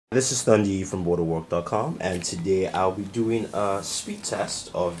This is Thundy from Booredatwork.com, and today I'll be doing a speed test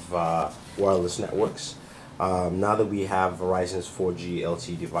of wireless networks. Now that we have Verizon's 4G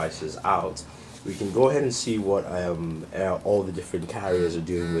LTE devices out, we can go ahead and see what all the different carriers are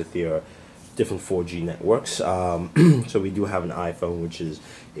doing with their different 4G networks. So we do have an iPhone, which is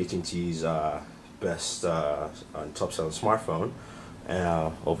AT&T's best top selling smartphone.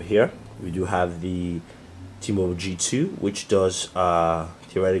 Over here, we do have the T-Mobile G2, which does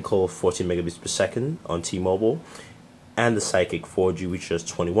theoretical 14 megabits per second on T-Mobile, and the Sidekick 4G, which does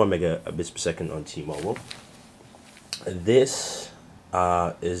 21 megabits per second on T-Mobile. This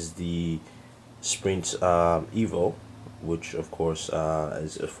is the Sprint Evo, which of course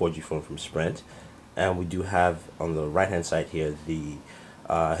is a 4G phone from Sprint, and we do have on the right hand side here the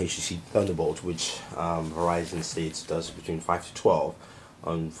HTC Thunderbolt, which Verizon states does between 5 to 12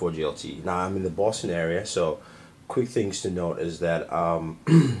 on 4G LTE. Now I'm in the Boston area, so quick things to note is that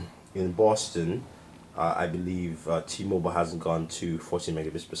in Boston, I believe T-Mobile hasn't gone to 14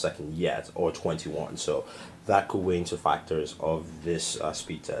 megabits per second yet, or 21, so that could weigh into factors of this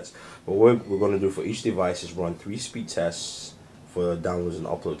speed test. But what we're going to do for each device is run 3 speed tests for downloads and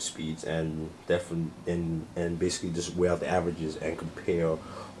upload speeds, and basically just weigh out the averages and compare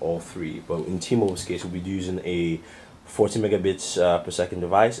all 3. But in T-Mobile's case, we'll be using a 14 megabits per second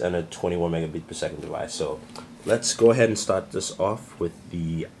device and a 21 megabit per second device. So let's go ahead and start this off with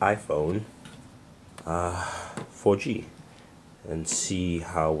the iPhone 4G and see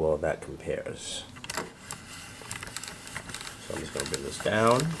how well that compares. So I'm just going to bring this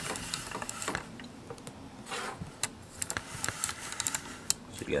down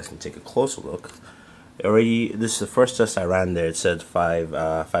so you guys can take a closer look. This is the first test I ran there. It said 5.2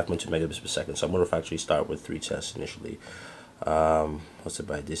 megabits per second, so I'm going to actually start with 3 tests initially. Hosted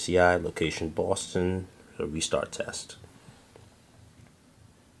by DCI, location Boston, a restart test.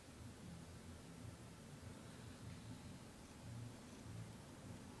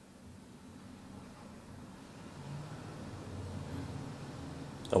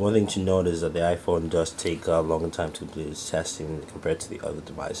 One thing to note is that the iPhone does take a longer time to complete its testing compared to the other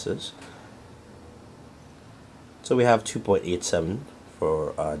devices. So we have 2.87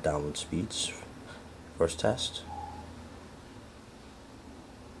 for download speeds, first test.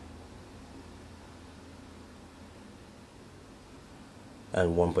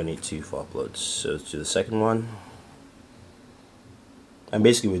 And 1.82 for uploads. So let's do the second one. And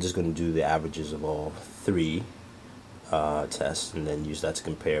basically we're just going to do the averages of all 3 tests and then use that to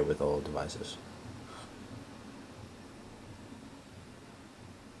compare with all devices.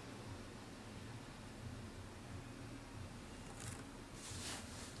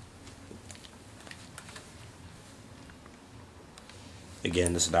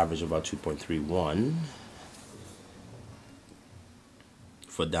 Again, this is an average of about 2.31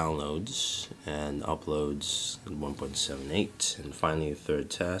 for downloads, and uploads 1.78. And finally, the third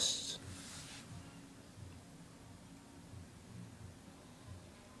test.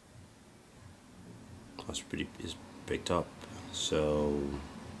 Is picked up. So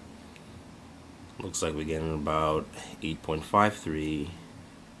looks like we're getting about 8.53.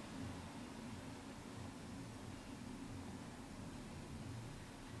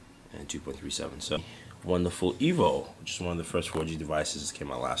 And 2.37. So wonderful Evo, which is one of the first 4G devices that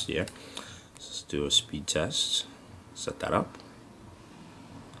came out last year. So let's do a speed test. Set that up.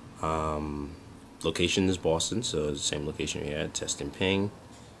 Location is Boston, so it's the same location here. Test and ping.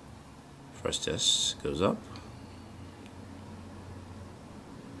 First test goes up.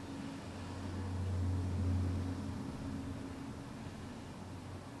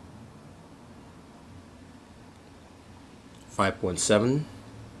 .7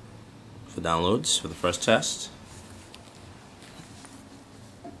 for downloads for the first test.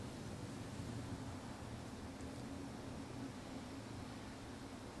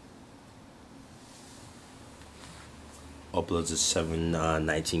 Uploads is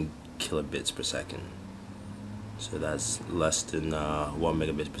 719 kilobits per second. So that's less than 1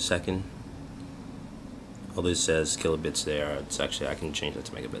 megabit per second. Although it says kilobits there, it's actually, I can change that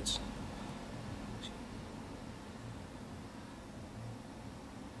to megabits.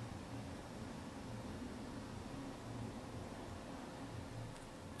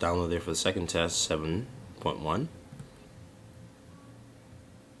 Download there for the second test, 7.1.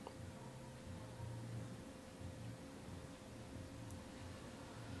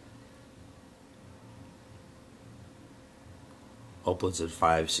 Uploads at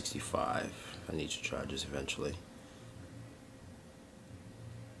 565. I need to charge this eventually.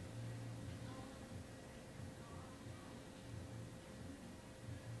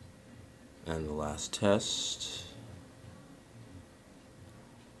 And the last test.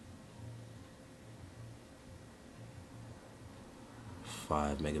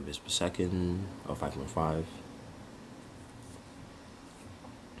 5 megabits per second, or 5.5.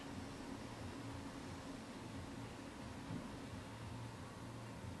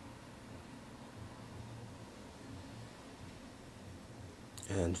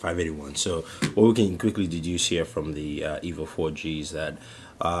 And 581. So what we can quickly deduce here from the Evo 4G is that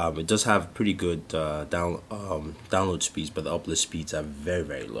it does have pretty good download speeds, but the upload speeds are very,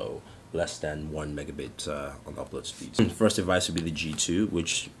 very low, less than 1 megabit on upload speeds. The first device would be the G2,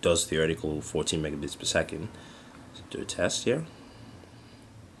 which does theoretical 14 megabits per second. So do a test here.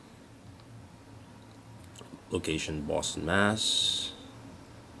 Location Boston, Mass.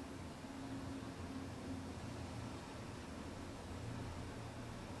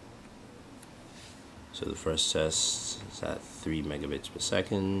 So the first test is at 3 megabits per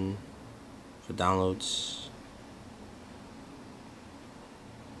second for downloads.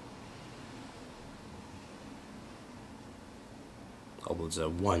 Uploads at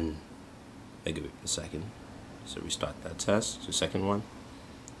 1 megabit per second. So we start that test, the second one.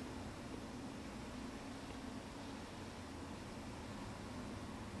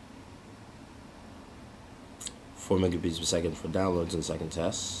 Four megabits per second for downloads in second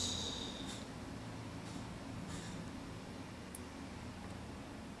test.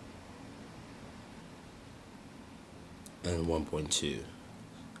 And 1.2.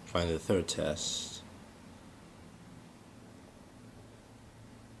 Find the third test.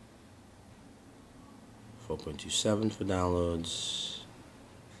 .27 for downloads.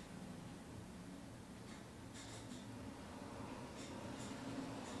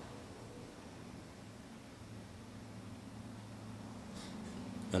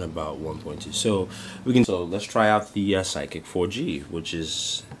 And about 1.2. So let's try out the Sidekick 4G, which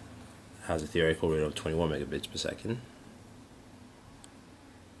has a theoretical rate of 21 megabits per second.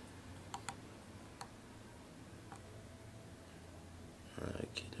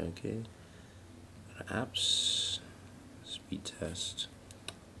 Okay. Apps, speed test.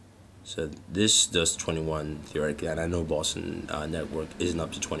 So this does 21 theoretically, and I know Boston network isn't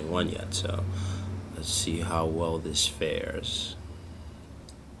up to 21 yet. So let's see how well this fares.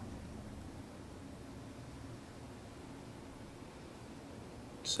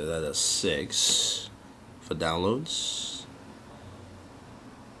 So that's a 6 for downloads.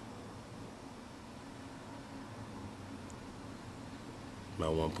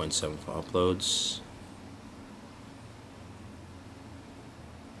 About 1.7 for uploads.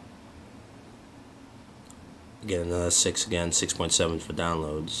 Again, another 6 again, 6.7 for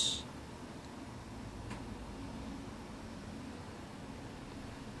downloads.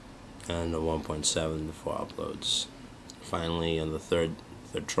 And a 1.7 for uploads. Finally, on the third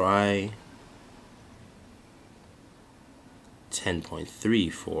try,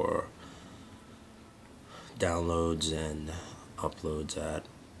 10.3 for downloads and uploads at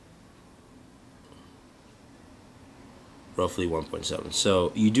roughly 1.7.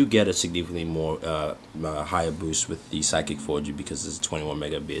 So you do get a significantly more higher boost with the Sidekick 4G because it's a 21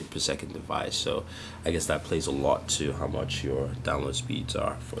 megabit per second device. So I guess that plays a lot to how much your download speeds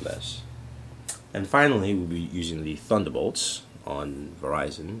are for this. And finally, we'll be using the Thunderbolts on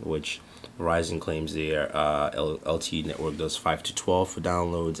Verizon, which Verizon claims their LTE network does 5 to 12 for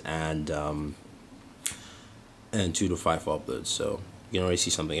downloads and 2 to 5 for uploads. So you can already see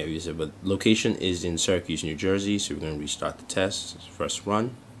something I've used it, but location is in Syracuse, New Jersey. So we're going to restart the test. First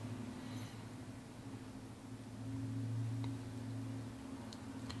run.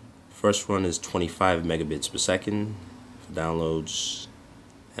 First run is 25 megabits per second for downloads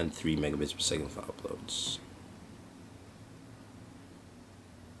and 3 megabits per second for uploads.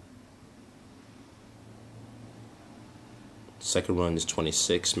 Second run is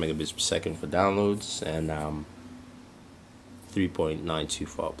 26 megabits per second for downloads and 3.92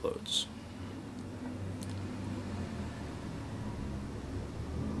 for uploads.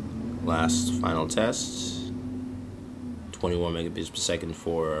 Last final test, 21 megabits per second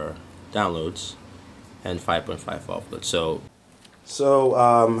for downloads and 5.5 for uploads. So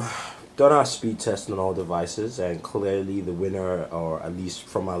done our speed test on all devices, and clearly the winner, or at least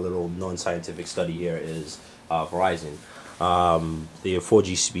from our little non-scientific study here, is Verizon. The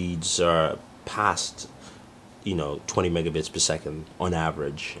 4G speeds are past 20 megabits per second on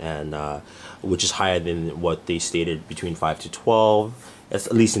average, and which is higher than what they stated between 5 to 12,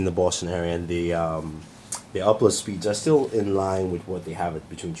 at least in the Boston area. And the upload speeds are still in line with what they have at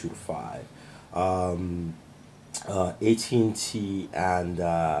between 2 to 5. AT&T and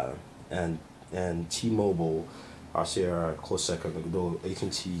T-Mobile are share close second. Though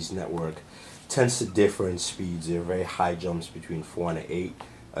AT&T's network tends to differ in speeds. There are very high jumps between 4 and 8.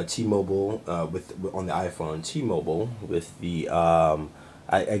 T-Mobile on the iPhone, T-Mobile with the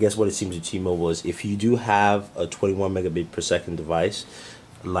I guess what it seems with T-Mobile is if you do have a 21 megabit per second device,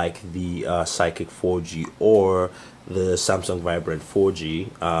 like the Sidekick 4G or the Samsung Vibrant 4G,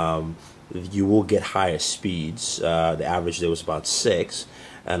 you will get higher speeds. The average there was about 6,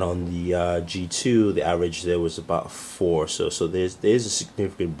 and on the G2, the average there was about 4. So there's a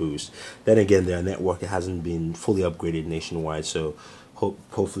significant boost. Then again, their network hasn't been fully upgraded nationwide, so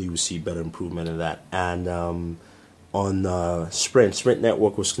hopefully we'll see better improvement in that. And on Sprint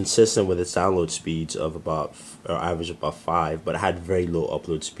network was consistent with its download speeds of about, or average about 5, but it had very low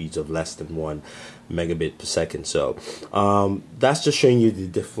upload speeds of less than 1 megabit per second. So that's just showing you the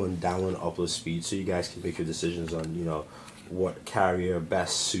different download and upload speeds, so you guys can make your decisions on, you know, what carrier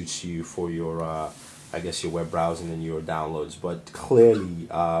best suits you for your I guess your web browsing and your downloads. But clearly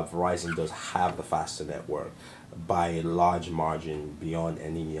Verizon does have the faster network by a large margin, beyond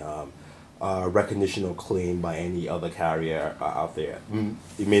any recognition or claim by any other carrier out there.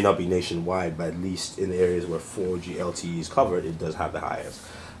 It may not be nationwide, but at least in the areas where 4G LTE is covered, it does have the highest.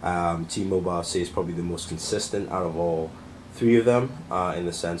 T-Mobile, I'll say, is probably the most consistent out of all three of them, in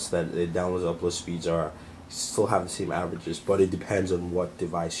the sense that the download and upload speeds are still have the same averages, but it depends on what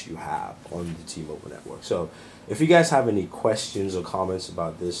device you have on the T-Mobile network. So if you guys have any questions or comments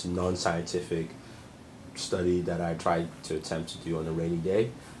about this non-scientific study that I tried to attempt to do on a rainy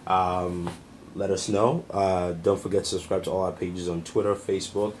day, let us know. Don't forget to subscribe to all our pages on Twitter,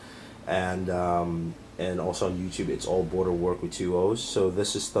 Facebook, and also on YouTube. It's all Border Work with 2 O's. So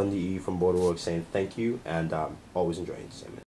this is Thunder E from Border Work saying thank you, and always enjoy entertainment.